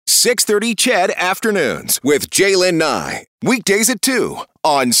6:30 CHED Afternoons with Jaylen Nye. Weekdays at 2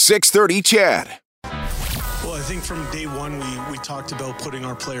 on 6:30 CHED. Well, I think from day one, we talked about putting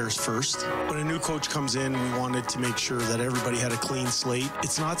our players first. When a new coach comes in, we wanted to make sure that everybody had a clean slate.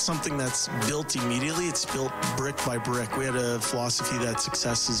 It's not something that's built immediately. It's built brick by brick. We had a philosophy that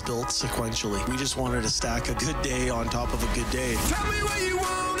success is built sequentially. We just wanted to stack a good day on top of a good day. Tell me what you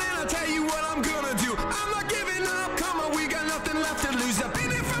want and I'll tell you what I'm gonna do. I'm not giving up. Come on, we got nothing left to lose. I've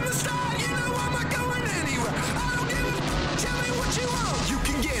been here from the start. You know I'm not going anywhere. I don't give a... Tell me what you want. You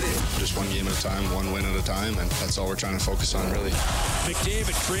can get it. Just one game at a time, one win at a time, and that's all we're trying to focus on, really.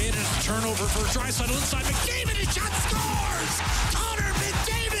 McDavid created a turnover for Draisaitl inside. McDavid, his shot scores! Connor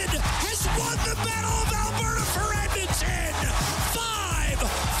McDavid has won the Battle of Alberta for Edmonton!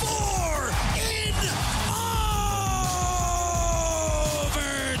 5-4 in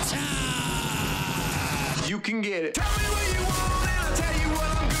overtime! You can get it. Tell me what you want and I'll tell you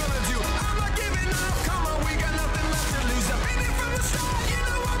what I'm gonna do. I'm not giving up. Come on, we got nothing left to lose. I've been here from the start. You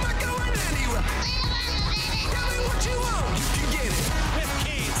know I'm not going anywhere. Tell me what you want. You can get it. With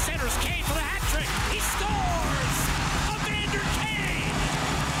Kane, centers Kane for the hat trick. He scores! Evander Kane!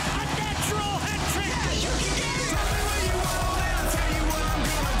 A natural hat trick! Yeah, you can get it. Tell me what you want and I'll tell you what I'm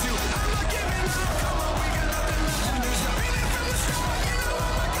gonna do. I'm not giving up. Come on, we got nothing left to lose. I've been here from the start. You know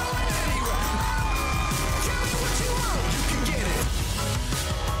I'm not going anywhere. Tell me what you want. You can get it.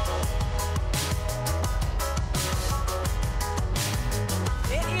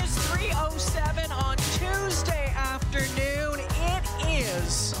 It is 3:07 on Tuesday afternoon. It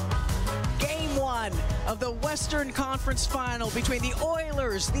is game one of the Western Conference Final between the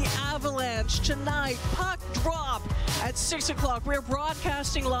Oilers, the Avalanche. Tonight, puck drop at 6 o'clock. We're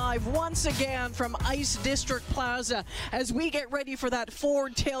broadcasting live once again from Ice District Plaza as we get ready for that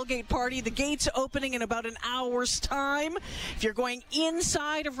Ford tailgate party. The gates opening in about an hour's time. If you're going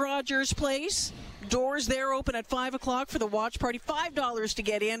inside of Rogers Place, doors there open at 5 o'clock for the watch party. $5 to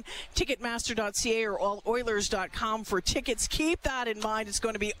get in. Ticketmaster.ca or alloilers.com for tickets. Keep that in mind. It's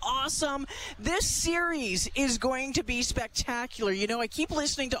going to be awesome. This series is going to be spectacular. You know, I keep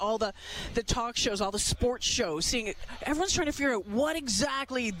listening to all the talk shows, all the sports shows, seeing it. Everyone's trying to figure out what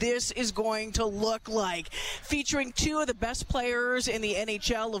exactly this is going to look like. Featuring two of the best players in the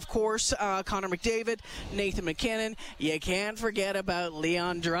NHL, of course, Connor McDavid, Nathan MacKinnon. You can't forget about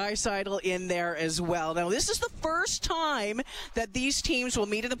Leon Draisaitl in there as well. Now, this is the first time that these teams will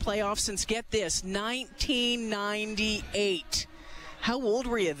meet in the playoffs since, get this, 1998. How old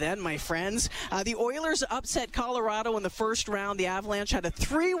were you then, my friends? The Oilers upset Colorado in the first round. The Avalanche had a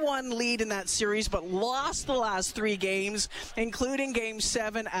 3-1 lead in that series, but lost the last three games, including Game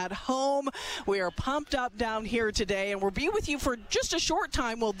 7 at home. We are pumped up down here today, and we'll be with you for just a short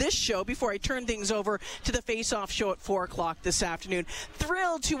time, this show, before I turn things over to the Face-Off show at 4 o'clock this afternoon.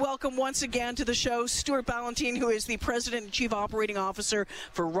 Thrilled to welcome once again to the show Stuart Ballantine, who is the President and Chief Operating Officer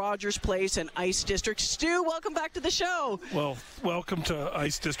for Rogers Place and Ice District. Stu, welcome back to the show. Well, welcome to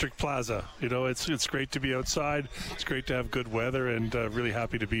Ice District Plaza. You know, it's great to be outside. It's great to have good weather, and really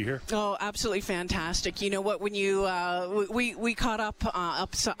happy to be here. Oh, absolutely fantastic. You know what, when you we caught up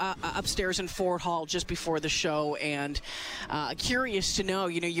upstairs in Fort Hall just before the show, and curious to know,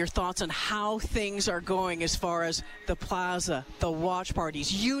 you know, your thoughts on how things are going as far as the plaza, the watch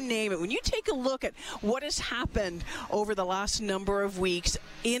parties, you name it. When you take a look at what has happened over the last number of weeks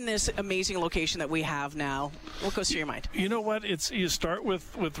in this amazing location that we have now, what goes through your mind? You know what, you start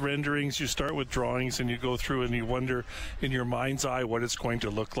with renderings, you start with drawings, and you go through and you wonder in your mind's eye what it's going to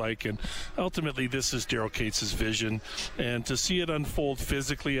look like. And ultimately, this is Daryl Cates' vision. And to see it unfold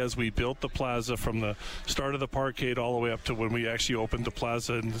physically as we built the plaza from the start of the parkade all the way up to when we actually opened the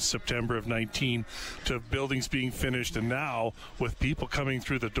plaza in September of 19, to buildings being finished, and now with people coming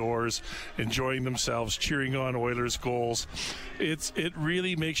through the doors, enjoying themselves, cheering on Oilers goals, it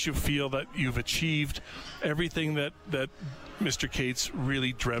really makes you feel that you've achieved everything that Mr. Cates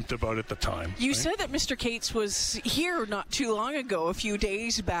really dreamt about at the time. You said that Mr. Cates was here not too long ago, a few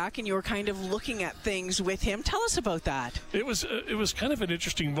days back, and you were kind of looking at things with him. Tell us about that. It was kind of an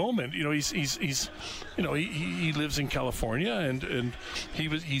interesting moment. You know, he lives in California, and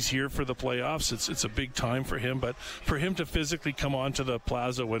he's here for the playoffs. It's a big time for him, but for him to physically come onto the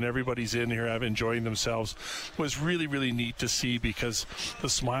plaza when everybody's in here enjoying themselves was really, really neat to see, because the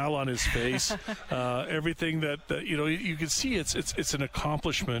smile on his face, everything that you know, you could see it's it's an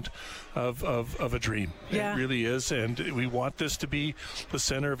accomplishment of a dream. Yeah. It really is, and we want this to be the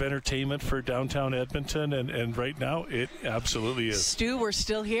center of entertainment for downtown Edmonton, and right now it absolutely is. Stu, we're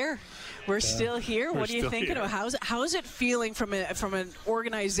still here. We're still here. What are you thinking of? How's it feeling from an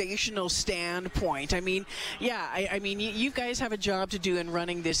organizational standpoint? I mean, I mean, you guys have a job to do in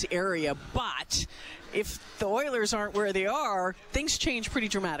running this area, but if the Oilers aren't where they are, things change pretty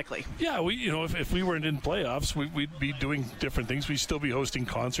dramatically. Yeah, if we weren't in playoffs, we'd be doing different things. We'd still be hosting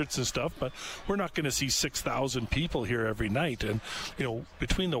concerts and stuff, but we're not going to see 6,000 people here every night. And,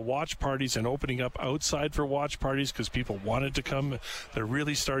 between the watch parties and opening up outside for watch parties because people wanted to come, they're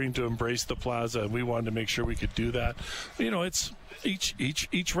really starting to embrace the plaza, and we wanted to make sure we could do that. It's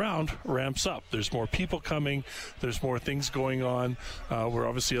each round ramps up. There's more people coming. There's more things going on. We're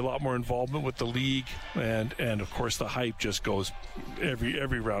obviously a lot more involvement with the league, and of course the hype just goes.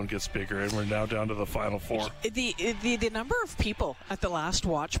 Every round gets bigger, and we're now down to the final four. The number of people at the last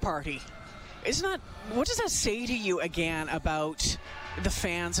watch party, what does that say to you again about the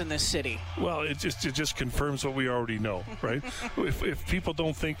fans in this city? Well, it just confirms what we already know, right? if people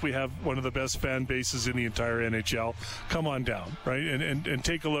don't think we have one of the best fan bases in the entire NHL, come on down, right? And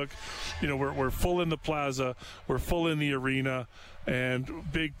take a look. We're full in the plaza, we're full in the arena, and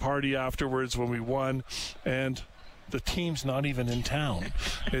big party afterwards when we won, and the team's not even in town.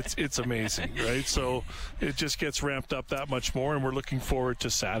 It's amazing, right? So it just gets ramped up that much more, and we're looking forward to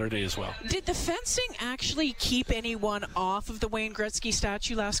Saturday as well. Did the fencing actually keep anyone off of the Wayne Gretzky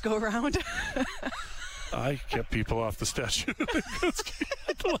statue last go around? I kept people off the statue.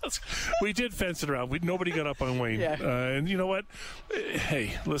 We did fence it around. Nobody got up on Wayne. Yeah. And you know what?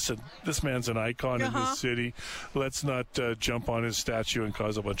 Hey, listen, this man's an icon in this city. Let's not jump on his statue and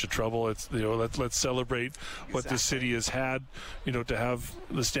cause a bunch of trouble. Let's celebrate what this city has had. To have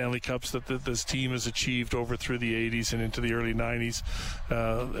the Stanley Cups that this team has achieved over through the 80s and into the early 90s.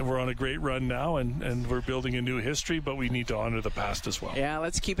 We're on a great run now, and we're building a new history, but we need to honor the past as well. Yeah,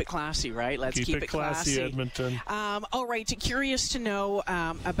 let's keep it classy, right? Let's keep it classy. Edmonton. All right, curious to know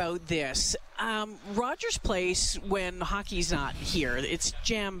about this. Rogers Place, when hockey's not here, it's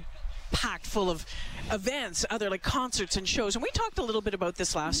jam-packed full of events, other like concerts and shows. And we talked a little bit about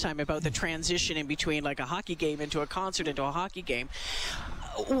this last time, about the transition in between like a hockey game into a concert into a hockey game.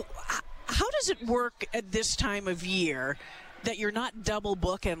 How does it work at this time of year that you're not double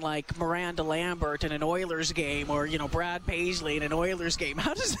booking like Miranda Lambert in an Oilers game, or Brad Paisley in an Oilers game?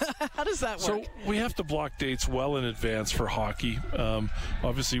 How does that work? So we have to block dates well in advance for hockey.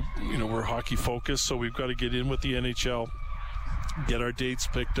 Obviously, we're hockey focused, so we've got to get in with the NHL, get our dates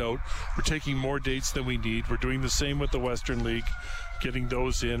picked out. We're taking more dates than we need. We're doing the same with the Western League, getting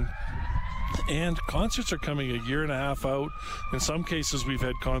those in. And concerts are coming a year and a half out. In some cases, we've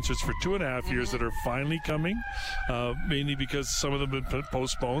had concerts for 2.5 years that are finally coming, mainly because some of them have been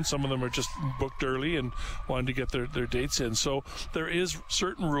postponed. Some of them are just booked early and wanted to get their dates in. So there is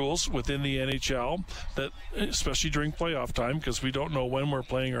certain rules within the NHL that, especially during playoff time, because we don't know when we're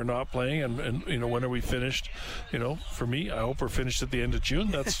playing or not playing, and when are we finished. For me, I hope we're finished at the end of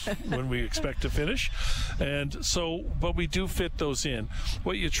June. That's when we expect to finish. And so, but we do fit those in.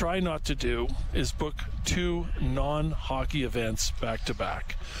 What you try not to do is book 2 non-hockey events back to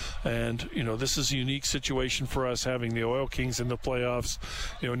back. And this is a unique situation for us, having the Oil Kings in the playoffs,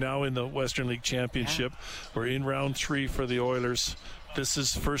 now in the Western League Championship. We're in round 3 for the Oilers. This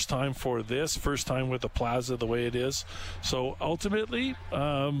is first time with the plaza the way it is. So ultimately,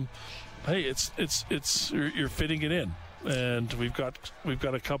 hey, you're fitting it in. And we've got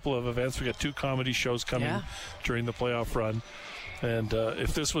a couple of events. We got 2 comedy shows coming during the playoff run. And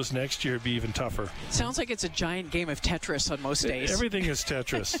if this was next year, it'd be even tougher. Sounds like it's a giant game of Tetris on most days. Everything is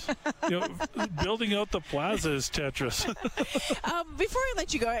Tetris. Building out the plaza is Tetris. Before I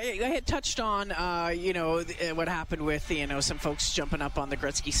let you go, I had touched on, what happened with, some folks jumping up on the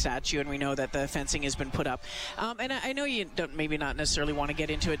Gretzky statue, and we know that the fencing has been put up. And I know you don't maybe not necessarily want to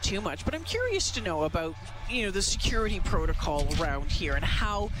get into it too much, but I'm curious to know about, the security protocol around here and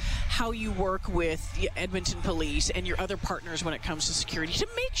how you work with the Edmonton Police and your other partners when it comes to security to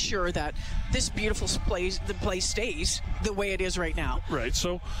make sure that this beautiful place stays the way it is right now. Right.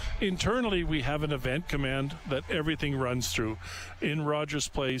 So internally, we have an event command that everything runs through. In Rogers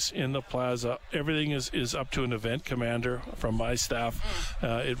Place, in the plaza, everything is up to an event commander from my staff.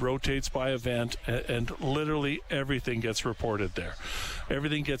 It rotates by event, and literally everything gets reported there.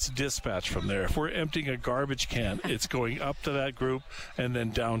 Everything gets dispatched from there. If we're emptying a garbage can, it's going up to that group and then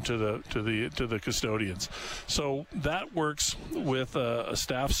down to the custodians. So that works with a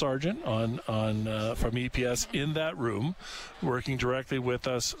staff sergeant on from EPS in that room, working directly with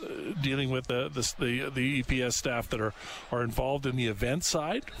us, dealing with the EPS staff that are involved in the event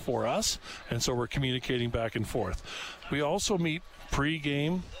side for us, and so we're communicating back and forth. We also meet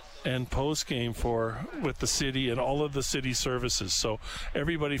pre-game and post-game with the city and all of the city services. So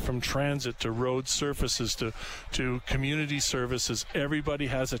everybody from transit to road surfaces to community services, everybody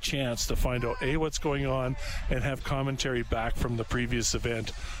has a chance to find out, A, what's going on, and have commentary back from the previous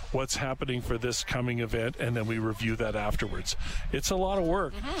event, what's happening for this coming event, and then we review that afterwards. It's a lot of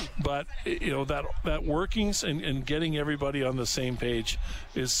work, but that workings and getting everybody on the same page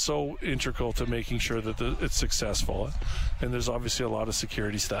is so integral to making sure that it's successful. And there's obviously a lot of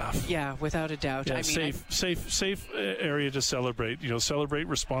security staff. Yeah, without a doubt. Yeah, safe area to celebrate. Celebrate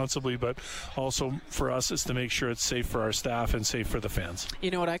responsibly, but also for us is to make sure it's safe for our staff and safe for the fans.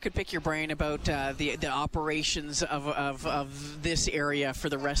 You know what? I could pick your brain about the operations of this area for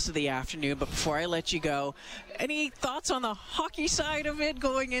the rest of the afternoon. But before I let you go, any thoughts on the hockey side of it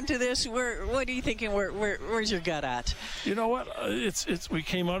going into this? What are you thinking? Where's your gut at? You know what? We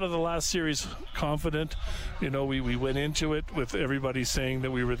came out of the last series confident. We went into it with everybody saying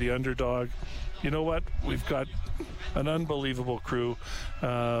that we were the underdog. You know what? We've got an unbelievable crew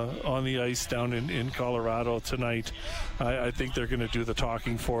on the ice down in Colorado tonight. I think they're going to do the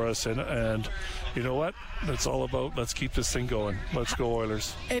talking for us, and you know what? It's all about let's keep this thing going. Let's go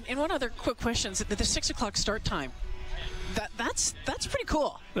Oilers. And one other quick question: the 6 o'clock start time. That's pretty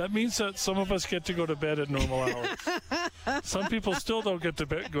cool. That means that some of us get to go to bed at normal hours. Some people still don't get to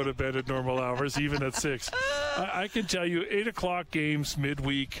go to bed at normal hours, even at 6. I can tell you, 8 o'clock games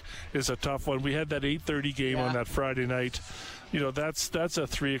midweek is a tough one. We had that 8:30 game on that Friday night. That's a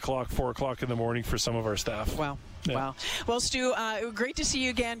 3 o'clock, 4 o'clock in the morning for some of our staff. Wow. Yeah. Wow. Well, Stu, great to see you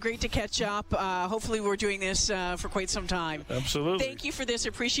again. Great to catch up. Hopefully we're doing this for quite some time. Absolutely. Thank you for this.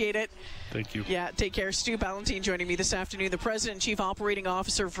 Appreciate it. Thank you. Yeah, take care. Stu Ballantine joining me this afternoon, the President and Chief Operating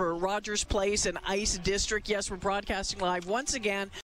Officer for Rogers Place and Ice District. Yes, we're broadcasting live once again